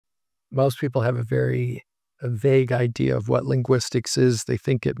most people have a vague idea of what linguistics is. They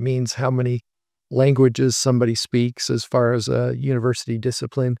think it means how many languages somebody speaks as far as a university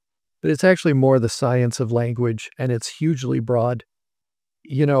discipline, but it's actually more the science of language, and it's hugely broad.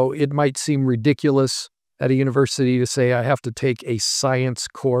 It might seem ridiculous at a university to say, I have to take a science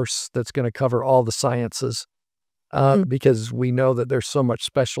course that's going to cover all the sciences, because we know that there's so much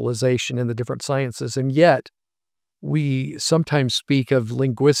specialization in the different sciences. And yet, we sometimes speak of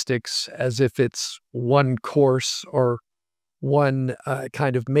linguistics as if it's one course or one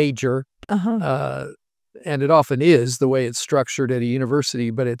kind of major. And it often is the way it's structured at a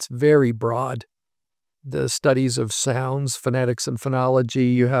university, but it's very broad. The studies of sounds, phonetics and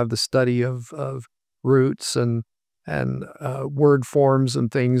phonology, you have the study of roots and word forms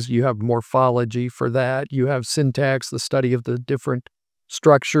and things. You have morphology for that. You have syntax, the study of the different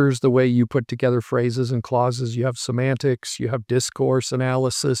structures, the way you put together phrases and clauses. You have semantics, you have discourse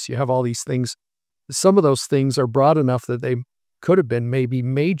analysis, you have all these things. Some of those things are broad enough that they could have been maybe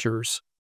majors